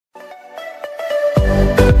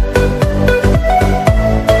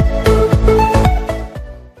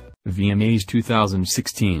VMAs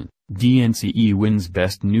 2016, DNCE wins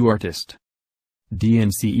Best New Artist.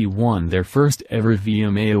 DNCE won their first ever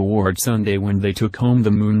VMA award Sunday when they took home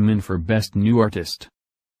the Moonman for Best New Artist.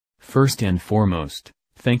 First and foremost,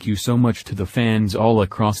 thank you so much to the fans all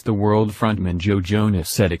across the world, frontman Joe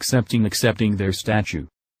Jonas said, accepting their statue.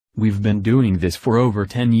 We've been doing this for over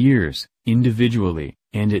 10 years, individually,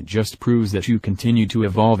 and it just proves that you continue to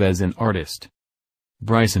evolve as an artist.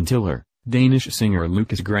 Bryson Tiller, Danish singer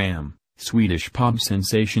Lucas Graham, Swedish pop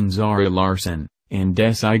sensation Zara Larsson, and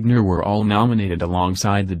Des Igner were all nominated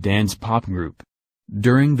alongside the dance pop group.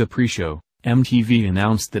 During the pre-show, MTV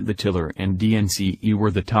announced that the Tiller and DNCE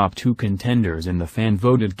were the top two contenders in the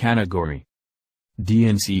fan-voted category.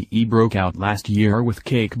 DNCE broke out last year with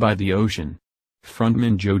Cake by the Ocean.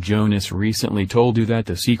 Frontman Joe Jonas recently told you that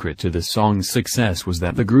the secret to the song's success was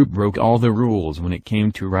that the group broke all the rules when it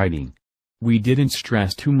came to writing. We didn't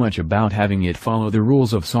stress too much about having it follow the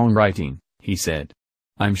rules of songwriting, he said.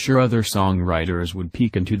 I'm sure other songwriters would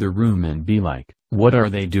peek into the room and be like, what are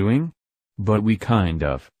they doing? But we kind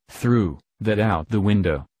of threw that out the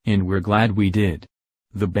window, and we're glad we did.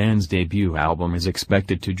 The band's debut album is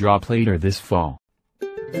expected to drop later this fall.